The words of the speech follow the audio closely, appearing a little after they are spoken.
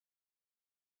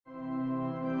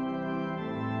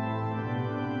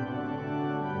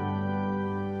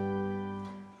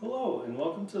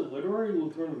Welcome to Literary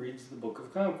Lutheran Reads the Book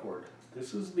of Concord.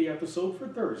 This is the episode for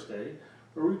Thursday,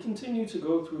 where we continue to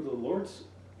go through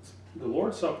the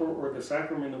Lord's Supper, or the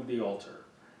Sacrament of the Altar.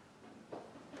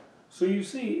 So you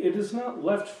see, it is not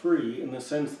left free in the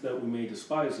sense that we may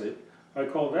despise it. I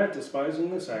call that despising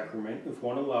the sacrament if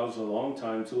one allows a long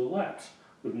time to elapse,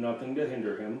 with nothing to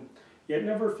hinder him, yet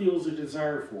never feels a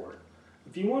desire for it.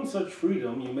 If you want such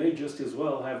freedom, you may just as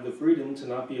well have the freedom to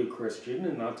not be a Christian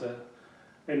and not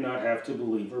have to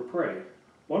believe or pray.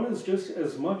 One is just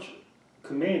as much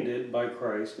commanded by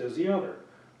Christ as the other.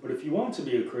 But if you want to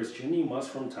be a Christian, you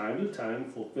must from time to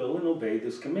time fulfill and obey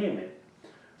this commandment.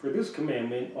 For this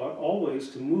commandment ought always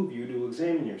to move you to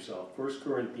examine yourself. 1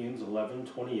 Corinthians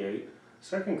 11:28,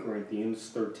 2 Corinthians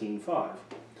 13:5.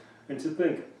 And to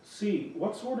think, see,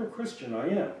 what sort of Christian I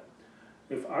am.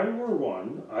 If I were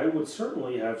one, I would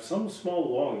certainly have some small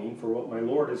longing for what my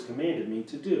Lord has commanded me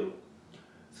to do.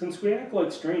 Since we act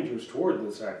like strangers toward the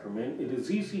sacrament, it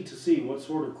is easy to see what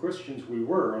sort of Christians we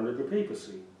were under the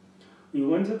papacy. We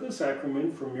went to the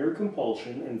sacrament for mere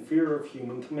compulsion and fear of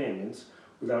human commandments,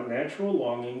 without natural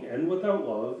longing and without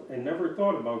love, and never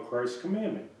thought about Christ's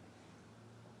commandment.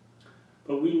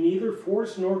 But we neither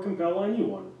force nor compel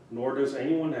anyone, nor does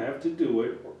anyone have to do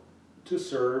it to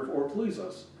serve or please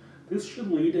us. This should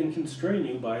lead and constrain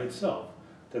you by itself,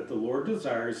 that the Lord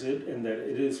desires it and that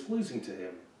it is pleasing to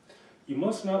him. You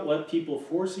must not let people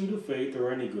force you to faith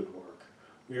or any good work.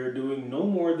 We are doing no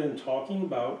more than talking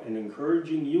about and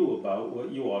encouraging you about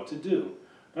what you ought to do,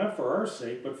 not for our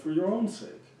sake, but for your own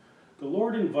sake. The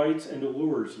Lord invites and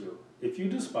allures you. If you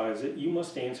despise it, you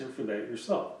must answer for that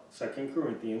yourself. 2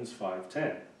 Corinthians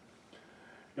 5:10.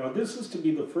 Now this is to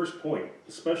be the first point,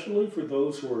 especially for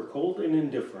those who are cold and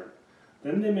indifferent.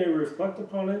 Then they may reflect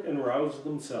upon it and rouse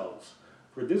themselves.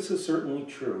 For this is certainly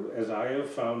true, as I have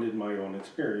found in my own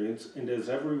experience, and as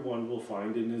everyone will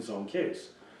find in his own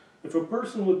case. If a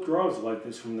person withdraws like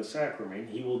this from the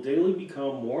sacrament, he will daily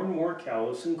become more and more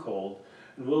callous and cold,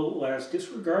 and will at last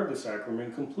disregard the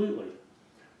sacrament completely.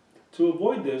 To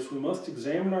avoid this, we must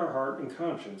examine our heart and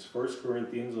conscience, 1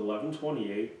 Corinthians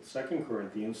 11:28, 2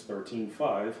 Corinthians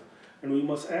 13:5, and we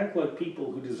must act like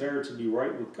people who desire to be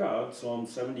right with God, Psalm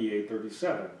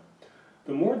 78:37.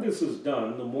 The more this is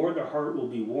done, the more the heart will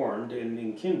be warmed and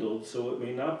enkindled, so it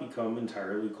may not become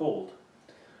entirely cold.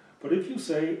 But if you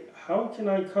say, how can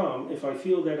I come if I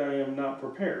feel that I am not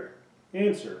prepared?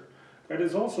 Answer, that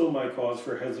is also my cause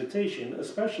for hesitation,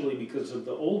 especially because of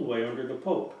the old way under the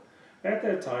Pope. At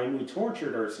that time, we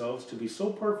tortured ourselves to be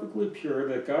so perfectly pure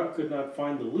that God could not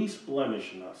find the least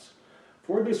blemish in us.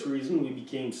 For this reason, we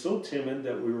became so timid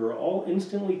that we were all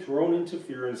instantly thrown into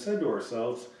fear and said to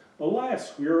ourselves,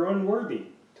 alas, we are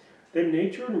unworthy. Then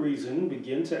nature and reason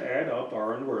begin to add up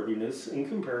our unworthiness in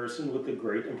comparison with the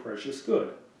great and precious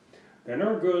good. Then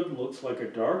our good looks like a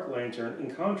dark lantern in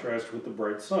contrast with the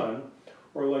bright sun,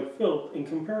 or like filth in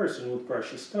comparison with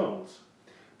precious stones.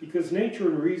 Because nature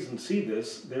and reason see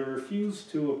this, they refuse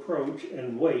to approach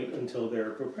and wait until they are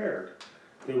prepared.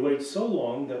 They wait so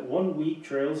long that 1 week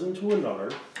trails into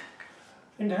another,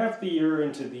 and half the year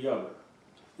into the other.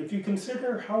 If you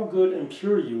consider how good and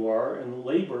pure you are and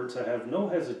labor to have no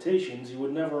hesitations, you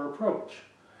would never approach.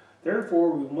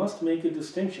 Therefore, we must make a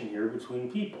distinction here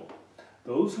between people.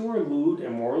 Those who are lewd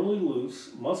and morally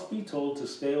loose must be told to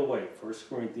stay away, 1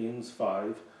 Corinthians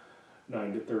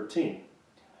 5:9-13.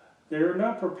 They are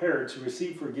not prepared to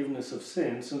receive forgiveness of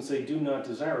sin, since they do not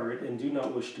desire it and do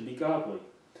not wish to be godly.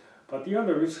 But the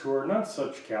others, who are not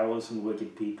such callous and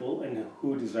wicked people, and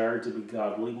who desire to be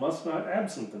godly, must not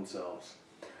absent themselves.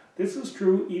 This is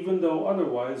true even though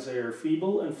otherwise they are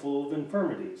feeble and full of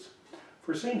infirmities.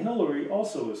 For St. Hilary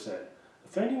also has said,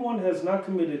 if anyone has not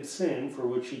committed sin for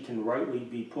which he can rightly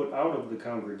be put out of the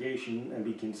congregation and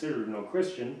be considered no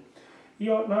Christian, he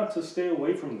ought not to stay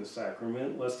away from the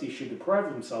sacrament, lest he should deprive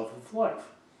himself of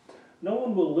life. No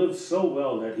one will live so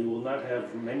well that he will not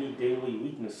have many daily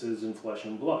weaknesses in flesh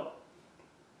and blood.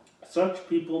 Such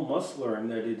people must learn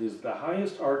that it is the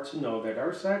highest art to know that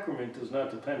our sacrament does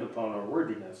not depend upon our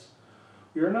worthiness.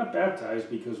 We are not baptized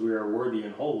because we are worthy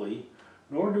and holy,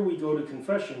 nor do we go to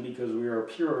confession because we are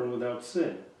pure and without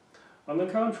sin. On the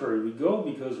contrary, we go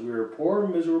because we are poor,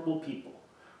 miserable people.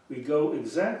 We go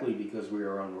exactly because we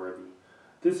are unworthy.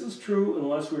 This is true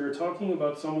unless we are talking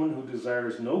about someone who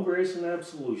desires no grace and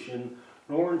absolution,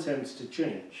 nor intends to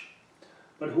change.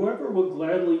 But whoever would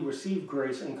gladly receive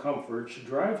grace and comfort should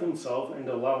drive himself and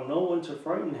allow no one to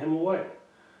frighten him away.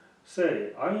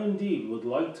 Say, I indeed would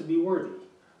like to be worthy,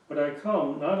 but I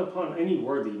come not upon any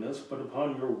worthiness, but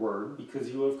upon your word, because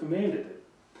you have commanded it.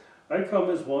 I come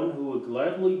as one who would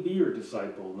gladly be your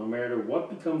disciple, no matter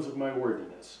what becomes of my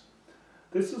worthiness.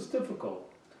 This is difficult.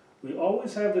 We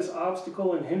always have this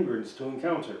obstacle and hindrance to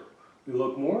encounter. We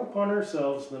look more upon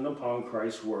ourselves than upon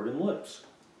Christ's word and lips.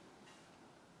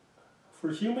 For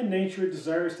human nature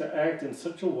desires to act in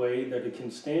such a way that it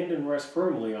can stand and rest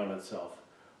firmly on itself.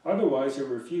 Otherwise, it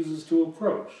refuses to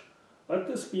approach. Let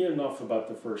this be enough about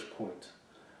the first point.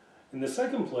 In the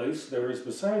second place, there is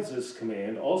besides this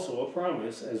command also a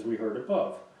promise, as we heard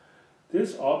above.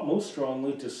 This ought most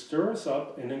strongly to stir us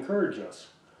up and encourage us.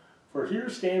 For here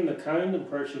stand the kind and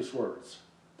precious words.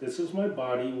 This is my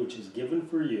body, which is given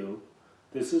for you.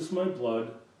 This is my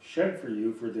blood, shed for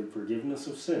you for the forgiveness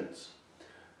of sins.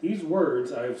 These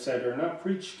words, I have said, are not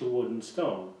preached to wood and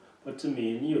stone, but to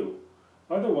me and you.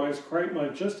 Otherwise, Christ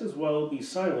might just as well be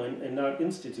silent and not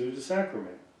institute a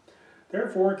sacrament.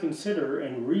 Therefore, consider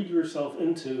and read yourself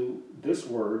into this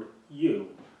word, you,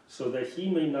 so that he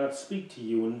may not speak to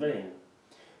you in vain.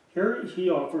 Here he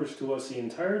offers to us the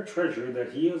entire treasure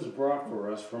that he has brought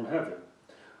for us from heaven.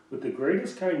 With the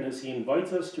greatest kindness, he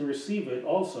invites us to receive it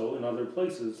also in other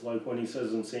places, like when he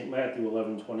says in St. Matthew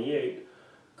 11:28,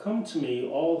 "Come to me,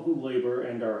 all who labor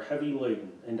and are heavy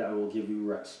laden, and I will give you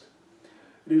rest."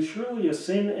 It is surely a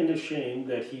sin and a shame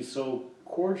that he so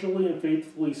cordially and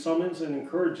faithfully summons and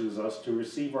encourages us to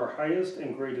receive our highest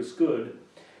and greatest good,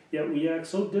 yet we act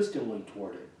so distantly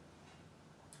toward it.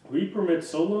 We permit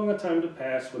so long a time to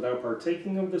pass without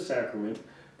partaking of the sacrament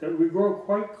that we grow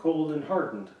quite cold and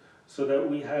hardened, so that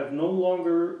we have no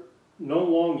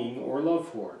longing or love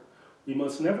for it. We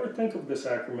must never think of the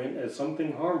sacrament as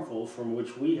something harmful from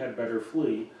which we had better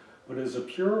flee, but as a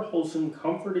pure, wholesome,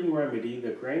 comforting remedy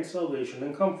that grants salvation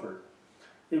and comfort.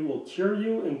 It will cure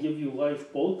you and give you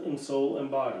life both in soul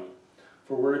and body.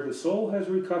 For where the soul has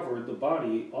recovered, the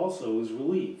body also is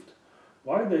relieved.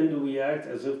 Why then do we act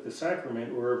as if the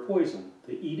sacrament were a poison,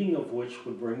 the eating of which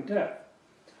would bring death?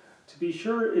 To be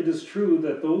sure, it is true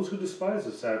that those who despise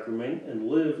the sacrament and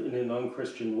live in an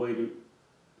unchristian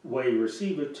way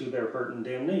receive it to their hurt and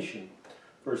damnation.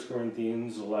 1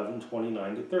 Corinthians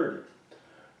 11:29-30.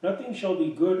 Nothing shall be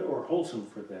good or wholesome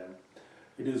for them.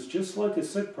 It is just like a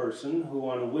sick person who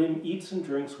on a whim eats and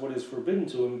drinks what is forbidden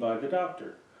to him by the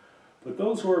doctor. But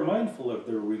those who are mindful of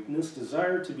their weakness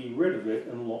desire to be rid of it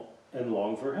and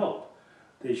long for help.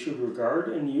 They should regard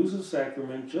and use the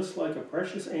sacrament just like a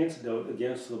precious antidote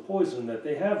against the poison that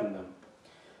they have in them.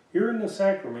 Here in the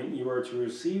sacrament you are to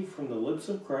receive from the lips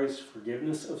of Christ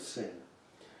forgiveness of sin.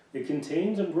 It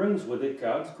contains and brings with it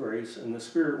God's grace and the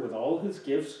Spirit with all his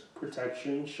gifts,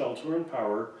 protection, shelter, and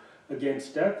power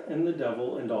against death and the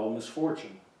devil and all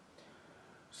misfortune.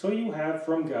 So you have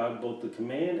from God both the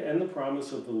command and the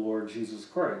promise of the Lord Jesus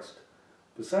Christ.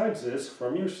 Besides this,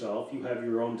 from yourself you have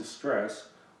your own distress,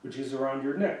 which is around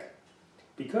your neck.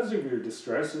 Because of your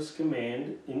distress, this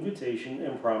command, invitation,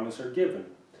 and promise are given.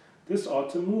 This ought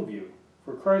to move you,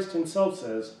 for Christ himself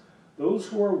says, "Those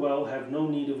who are well have no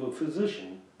need of a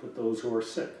physician, but those who are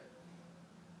sick."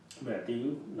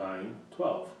 Matthew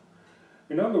 9:12.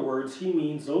 In other words, he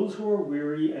means those who are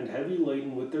weary and heavy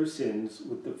laden with their sins,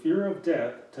 with the fear of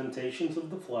death, temptations of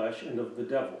the flesh, and of the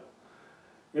devil.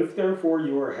 If therefore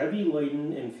you are heavy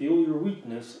laden and feel your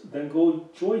weakness, then go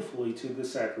joyfully to the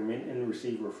sacrament and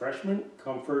receive refreshment,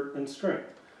 comfort, and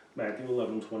strength. Matthew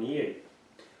 11:28.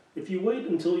 If you wait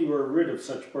until you are rid of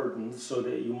such burdens so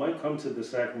that you might come to the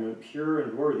sacrament pure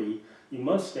and worthy, you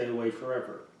must stay away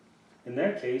forever. In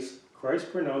that case,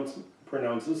 Christ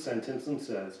pronounces sentence and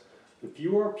says, "If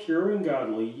you are pure and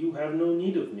godly, you have no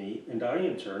need of me, and I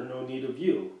in turn no need of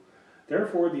you."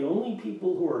 Therefore, the only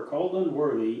people who are called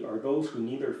unworthy are those who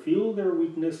neither feel their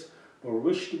weakness nor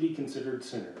wish to be considered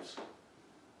sinners.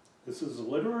 This is a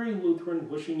Literary Lutheran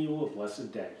wishing you a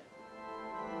blessed day.